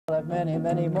have many,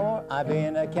 many more. I've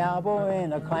been a cowboy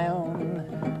and a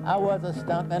clown. I was a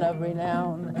stuntman of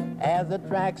renown. As a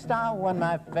track star won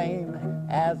my fame.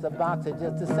 As a boxer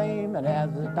just the same. And as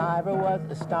a diver was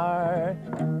a star.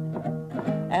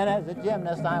 And as a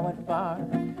gymnast I went far.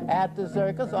 At the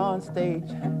circus on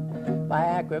stage, my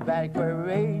acrobatic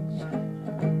rage.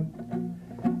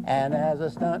 And as a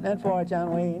stuntman for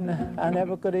John Wayne, I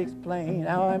never could explain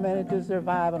how I managed to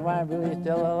survive and why I'm really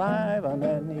still alive. On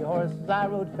many horses I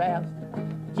rode fast,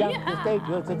 jumped the stage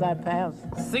roads as I passed.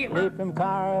 Leaped from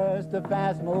cars to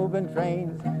fast-moving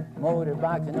trains,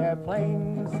 motorbikes and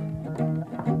airplanes.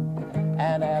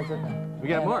 And as a... We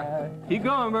got more. Keep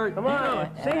going, Bert. Come on.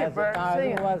 Sing it, Bert.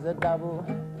 Sing it. Was a double.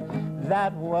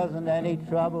 That wasn't any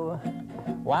trouble.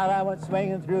 While I went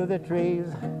swinging through the trees,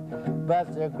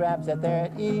 Buster Crab sat there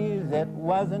at ease. It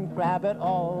wasn't crab at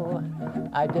all.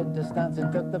 I did the stunts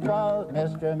and took the ball.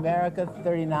 Mr. America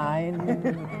 39,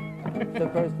 the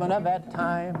first one of that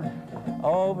time.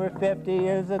 Over 50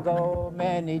 years ago,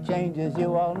 many changes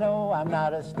you all know. I'm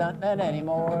not a stuntman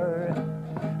anymore.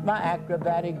 My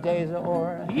acrobatic days are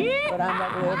o'er, but I'm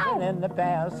not living in the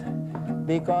past,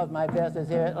 because my best is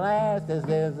here at last. This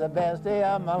is the best day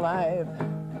of my life,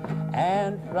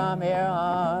 and from here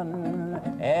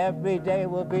on, every day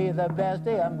will be the best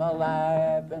day of my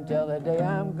life, until the day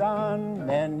I'm gone.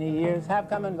 Many years have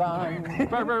come and gone.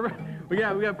 Bert, we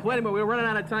got plenty, but we're running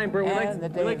out of time, Bert.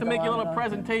 We'd like to make you a little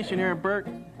presentation here, Bert.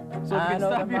 So I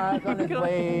know tomorrow's on its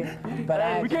way,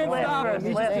 but we can't stop it. It's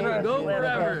just gonna go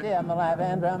forever. Best day of my life,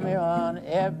 and from here on,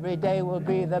 every day will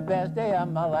be the best day of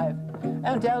my life,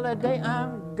 until the day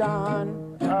I'm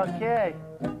gone. Okay.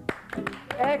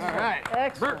 Excellent. All right.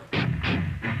 Excellent. Bert.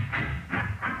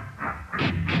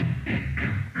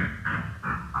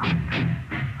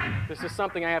 This is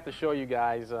something I have to show you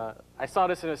guys. I saw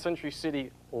this in a Century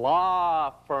City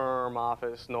law firm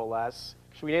office, no less.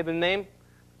 Should we name the name?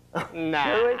 Nah.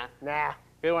 Should we? Nah.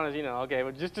 Good one is, you know, okay,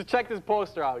 but just to check this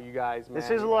poster out, you guys, man. This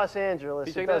is Los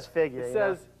Angeles. It does figure.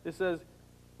 It says,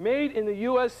 made in the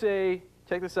USA,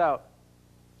 check this out,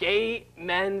 Gay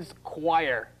Men's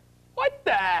Choir. What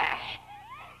the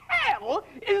hell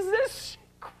is this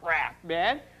crap,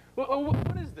 man?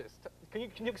 What is this? Can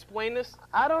you explain this?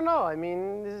 I don't know. I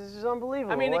mean, this is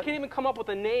unbelievable. I mean, they can't even come up with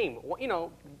a name. You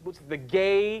know, what's the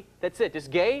gay, that's it, just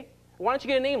gay? Why don't you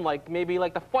get a name like, maybe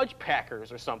like the Fudge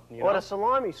Packers or something, you know? Or the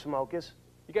Salami Smokers.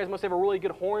 You guys must have a really good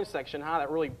horn section, huh?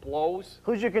 That really blows.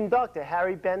 Who's your conductor,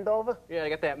 Harry Bendover? Yeah, I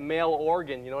got that male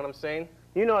organ, you know what I'm saying?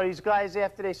 You know, these guys,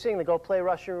 after they sing, they go play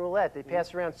Russian roulette. They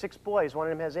pass around 6 boys. One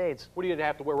of them has AIDS. What do you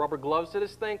have to wear rubber gloves to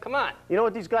this thing? Come on. You know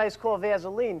what these guys call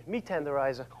Vaseline? Meat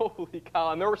tenderizer. Holy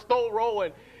cow, and they're still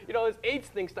rolling. You know, this AIDS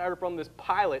thing started from this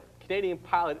pilot, Canadian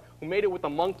pilot, who made it with a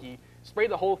monkey,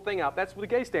 sprayed the whole thing out. That's what the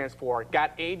gay stands for.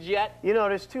 Got AIDS yet? You know,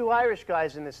 there's 2 Irish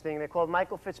guys in this thing. They're called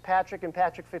Michael Fitzpatrick and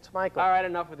Patrick Fitzmichael. All right,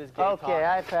 enough with this gay talk. Okay,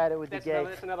 I've had it with the gay.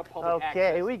 That's another public Okay,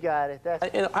 access. we got it.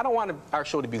 I don't want our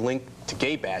show to be linked to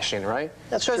gay bashing, right?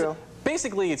 That's true.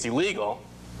 Basically, it's illegal.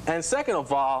 And second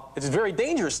of all, it's very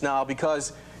dangerous now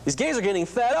because these gays are getting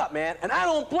fed up, man. And I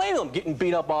don't blame them getting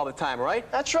beat up all the time,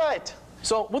 right? That's right.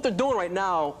 So what they're doing right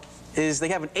now is they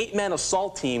have an 8-man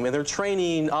assault team, and they're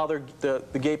training all the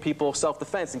gay people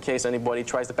self-defense in case anybody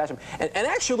tries to bash them. And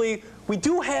actually, we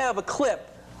do have a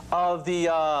clip of the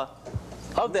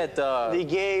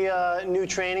gay new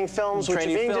training films, which are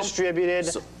being distributed.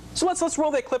 So let's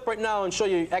roll that clip right now and show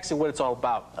you actually what it's all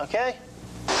about. Okay.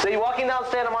 So you're walking down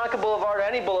Santa Monica Boulevard or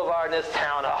any boulevard in this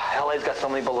town. Oh, LA's got so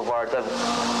many boulevards.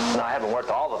 I haven't worked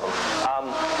all of them.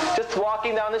 Just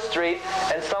walking down the street,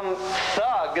 and some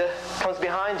thug comes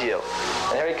behind you.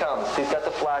 And here he comes. He's got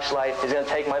the flashlight. He's going to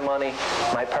take my money,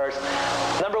 my purse.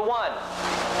 Number 1,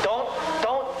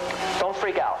 don't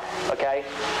freak out, okay?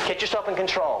 Get yourself in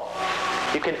control.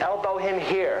 You can elbow him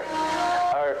here,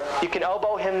 or you can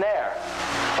elbow him there.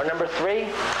 Or number 3,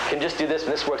 you can just do this,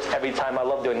 and this works every time. I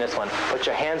love doing this one. Put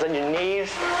your hands on your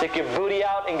knees, stick your booty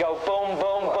out, and go boom,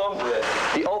 boom, boom.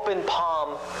 The open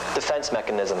palm defense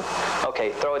mechanism.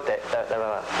 Okay, throw it there.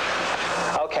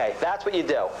 Okay, that's what you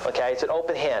do, okay? It's an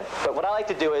open hand. But what I like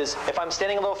to do is, if I'm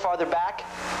standing a little farther back,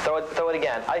 throw it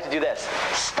again. I like to do this.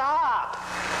 Stop!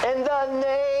 In the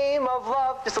name of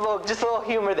love. Just a little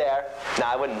humor there. No,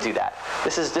 I wouldn't do that.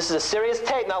 This is a serious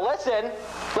tape. Now listen.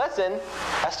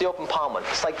 That's the open palm one.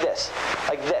 It's like this,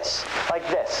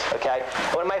 okay?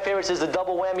 One of my favorites is the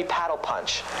double whammy paddle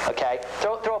punch, okay?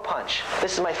 Throw a punch.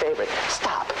 This is my favorite.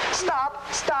 Stop,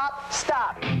 stop, stop,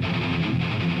 stop.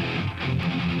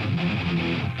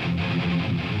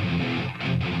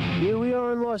 Here we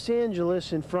are in Los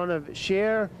Angeles in front of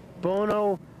Cher,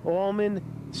 Bono, Allman,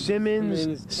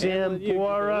 Simmons, Sam, the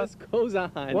Bora, list goes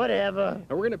on. whatever.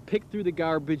 And we're gonna pick through the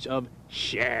garbage of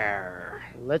Cher.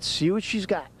 Let's see what she's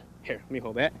got. Here, let me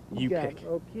hold that. You pick.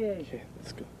 Okay. Okay,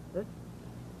 let's go. What?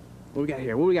 What we got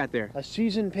here? What we got there? A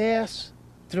season pass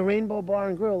to the Rainbow Bar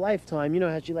and Grill Lifetime. You know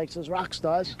how she likes those rock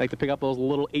stars. Like to pick up those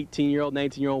little 18-year-old,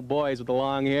 19-year-old boys with the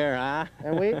long hair, huh?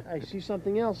 And wait, I see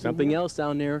something else. in Something here. else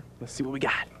down there. Let's see what we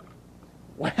got.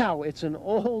 Wow, it's an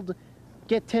old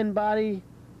Get 10 Body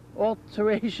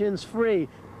Alterations Free.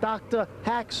 Dr.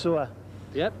 Hacksaw.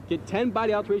 Yep, get 10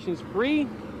 body alterations free,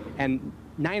 and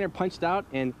 9 are punched out,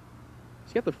 and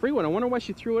she got the free one. I wonder why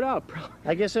she threw it out.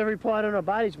 I guess every part on her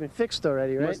body's been fixed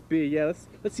already, right? Must be, yeah.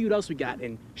 Let's see what else we got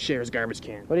in Cher's garbage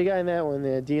can. What do you got in that one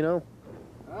there, Dino?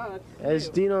 As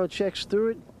Dino checks through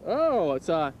it. Oh, it's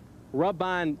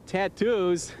rub-on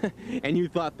tattoos, and you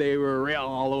thought they were real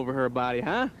all over her body,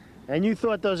 huh? And you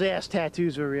thought those ass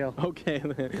tattoos were real. Okay,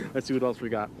 let's see what else we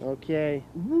got. Okay.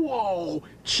 Whoa,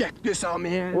 check this out,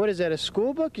 man. What is that, a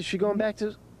school book? Is she going back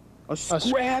to... A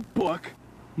scrapbook.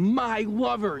 My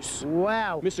lovers.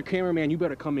 Wow. Mr. Cameraman, you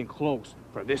better come in close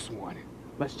for this one.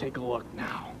 Let's take a look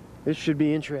now. This should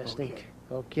be interesting.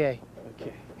 Okay.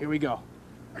 Okay, here we go.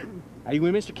 Are you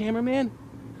in, Mr. Cameraman?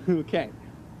 Okay.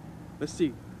 Let's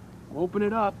see. Open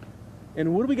it up.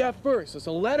 And what do we got first? It's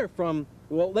a letter from,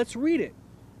 well, let's read it.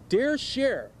 Dear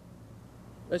Cher.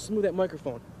 Let's move that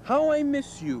microphone. How I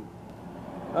miss you.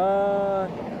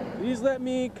 Please let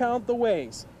me count the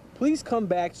ways. Please come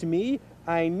back to me.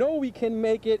 I know we can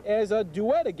make it as a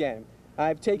duet again.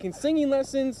 I've taken singing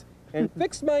lessons and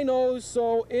fixed my nose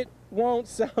so it won't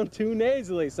sound too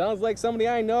nasally. Sounds like somebody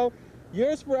I know.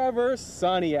 Yours forever,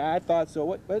 Sonny. I thought so.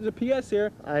 What's the PS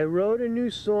here? I wrote a new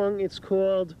song. It's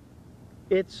called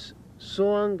It's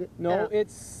Song... No,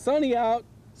 it's sunny out,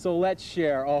 so let's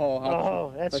share.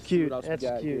 Oh, that's let's see cute. what else we That's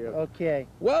got cute. here. Okay.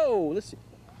 Whoa, let's see.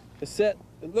 It said,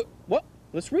 look, what?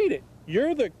 Let's read it.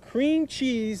 You're the cream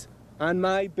cheese on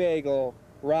my bagel,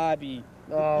 Robbie.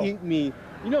 Oh. Eat me.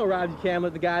 You know Robbie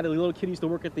Cameron, the guy, the little kid used to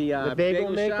work at the bagel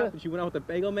maker? shop. She went out with the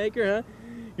bagel maker, huh?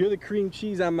 You're the cream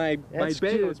cheese on my bagel.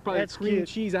 Cute. It's probably That's cream cute.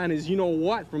 cheese on his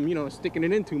you-know-what from, sticking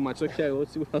it in too much. Okay,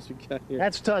 let's see what else we got here.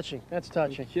 That's touching. That's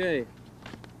touching. Okay.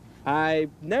 I've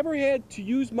never had to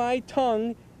use my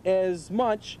tongue as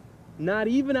much, not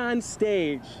even on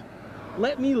stage.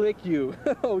 Let me lick you.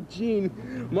 Oh, Gene.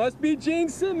 Must be Gene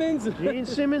Simmons. Gene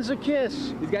Simmons a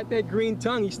kiss. He's got that green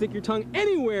tongue. You stick your tongue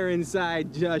anywhere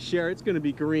inside, Cher, it's going to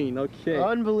be green. Okay.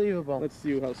 Unbelievable. Let's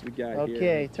see what else we got here.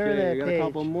 Okay, turn that we got page. a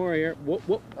couple more here.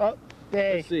 Whoop. Oh,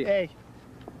 hey, Let's see. hey.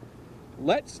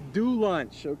 Let's do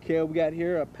lunch. Okay, we got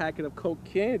here a packet of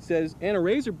cocaine. It says, and a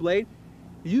razor blade.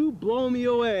 You blow me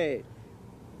away.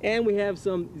 And we have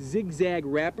some zigzag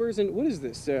wrappers. And what is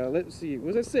this? Let's see.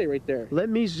 What does that say right there? Let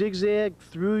me zigzag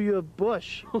through your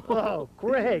bush. Oh,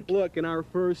 Greg. Look, in our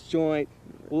first joint,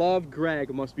 love Greg.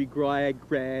 It must be Greg.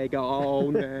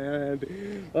 Oh,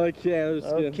 man. Okay,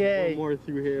 let's get one more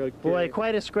through here. Okay. Boy,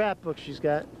 quite a scrapbook she's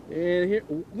got. And here,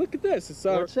 look at this. It's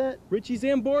What's that? Richie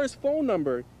Zambora's phone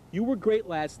number. You were great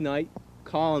last night.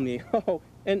 Call me. Oh,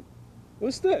 and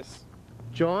what's this?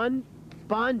 John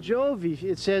Bon Jovi.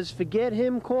 It says, forget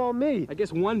him, call me. I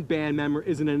guess one band member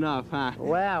isn't enough, huh?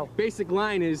 Wow. Basic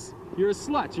line is, you're a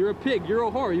slut, you're a pig, you're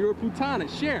a whore, you're a putana.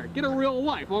 Cher, get a real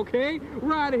life, okay?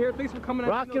 We're out of here. Thanks for coming on.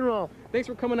 Rock and roll. Thanks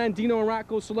for coming on Dino and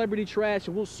Rocco Celebrity Trash,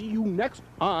 and we'll see you next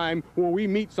time where we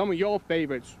meet some of your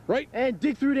favorites, right? And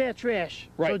dig through that trash.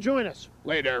 Right. So join us.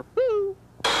 Later. Woo!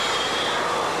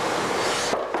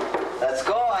 Let's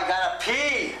go, I gotta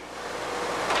pee.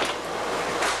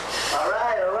 All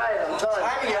right, I'm done.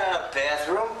 Time you got in the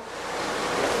bathroom.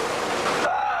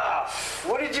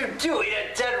 What did you do? You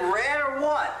a dead rat or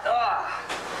what?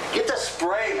 Get the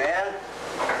spray, man.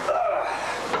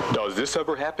 Does this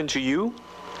ever happen to you?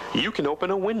 You can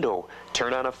open a window,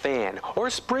 turn on a fan, or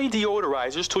spray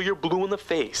deodorizers till you're blue in the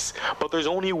face. But there's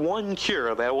only one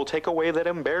cure that will take away that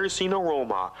embarrassing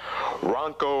aroma.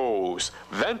 Ronco's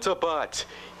Vent-A-Butt.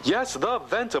 Yes, the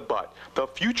Vent-A-Butt, the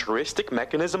futuristic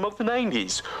mechanism of the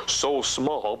 90s. So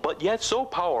small, but yet so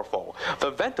powerful.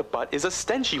 The Vent-A-Butt is a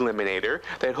stench eliminator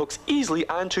that hooks easily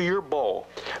onto your bowl.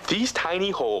 These tiny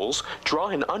holes draw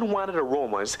in unwanted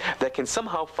aromas that can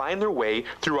somehow find their way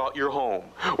throughout your home.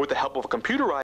 With the help of a computerized